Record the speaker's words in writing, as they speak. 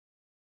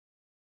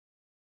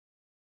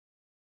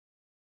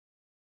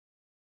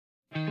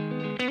To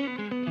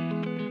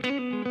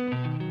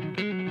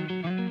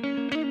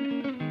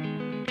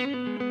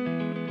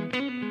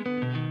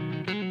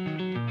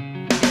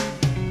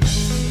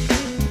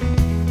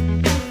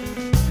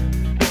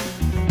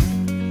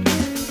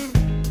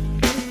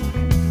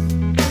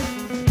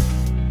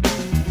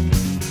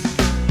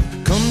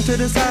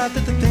decide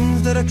that the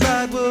things that I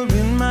tried were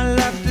in my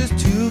life just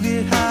to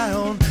get high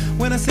on.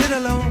 When I sit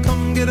alone,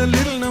 come get a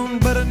little known,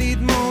 but I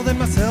need more than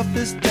myself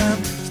this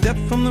time. Step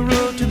from the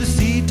road to the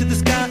sea to the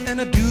sky,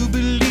 and I do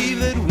believe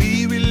that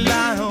we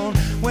rely on.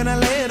 When I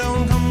lay it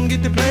on, come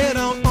get to play it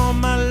on, all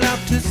my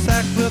life to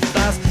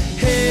sacrifice.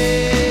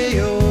 Hey,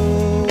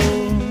 oh,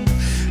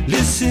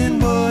 listen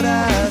what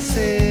I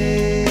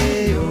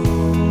say,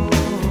 oh,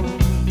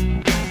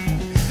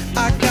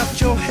 I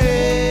got your head.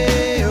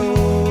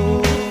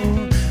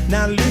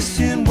 Now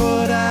listen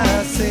what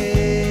I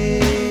say,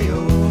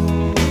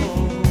 oh,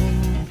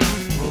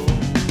 oh.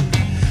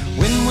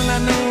 When will I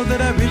know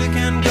that I really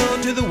can go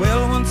to the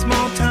well once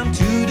more? Time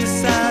to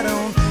decide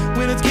on.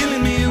 When it's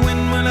killing me,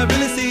 when will I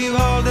really see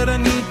all that I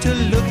need to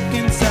look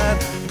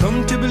inside?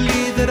 Come to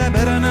believe that I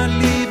better not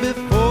leave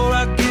before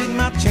I get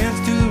my chance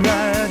to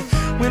ride.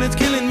 When it's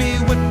killing me,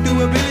 what do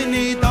I really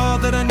need? All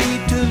that I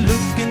need to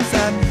look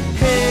inside.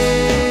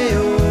 Hey,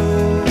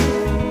 oh,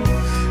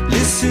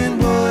 listen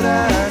what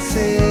I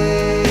say.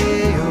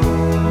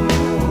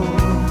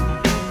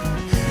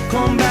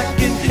 Come back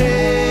and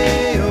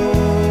hey,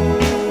 oh,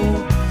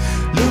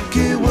 look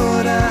at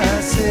what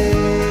I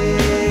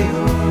say,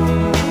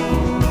 oh.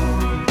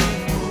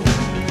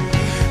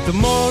 The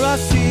more I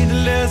see, the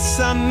less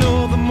I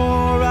know, the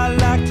more I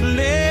like to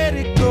let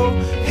it go.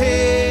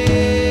 Hey,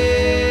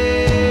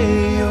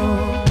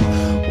 oh,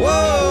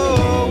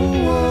 whoa,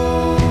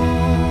 whoa.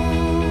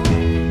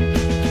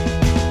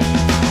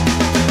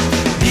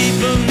 Deep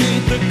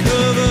beneath the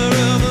cover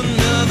of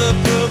another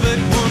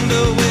perfect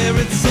wonder where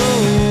it's so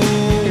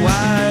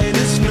white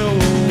as snow,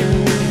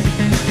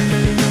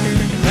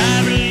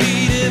 privately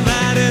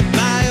divided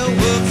by a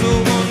world so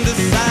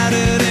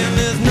undecided, and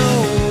there's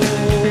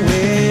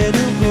nowhere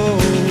to go.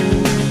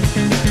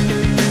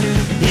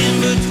 In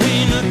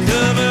between the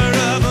cover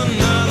of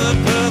another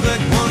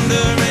perfect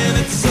wonder, and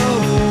it's so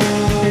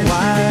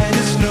white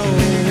as snow.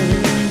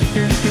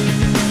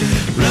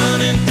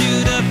 Running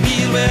through the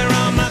field where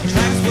all my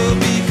tracks will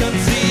be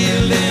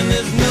concealed, and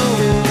there's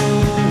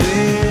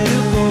nowhere to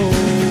go.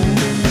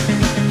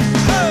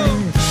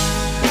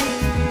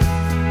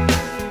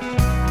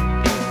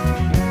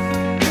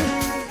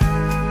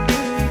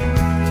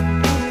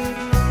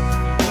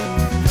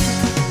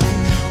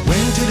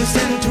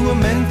 Descend to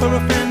amend for a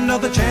friend all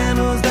the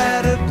channels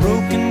that have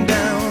broken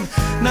down.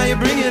 Now you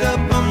bring it up,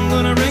 I'm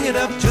gonna ring it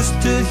up just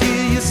to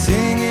hear you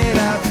sing it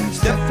out.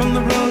 Step from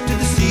the road to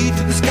the sea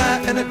to the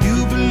sky, and I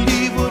do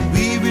believe what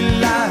we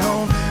rely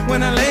on.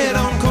 When I lay it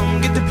on,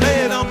 come get to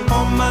play it on,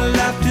 all my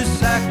life to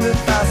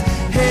sacrifice.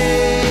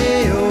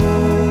 Hey,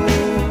 oh,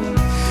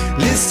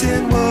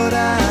 listen what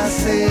I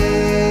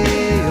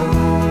say,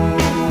 oh,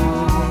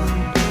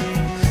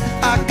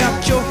 I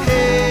got your head.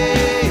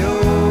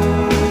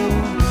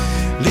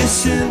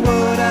 Listen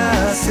what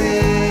I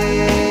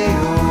say,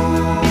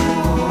 oh.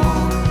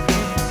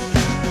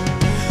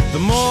 The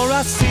more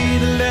I see,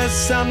 the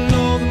less I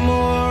know, the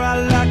more